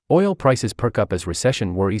Oil prices perk up as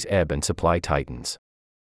recession worries ebb and supply tightens.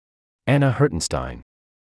 Anna Hertenstein.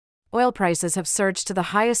 Oil prices have surged to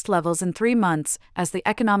the highest levels in 3 months as the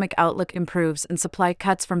economic outlook improves and supply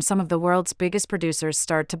cuts from some of the world's biggest producers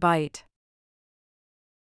start to bite.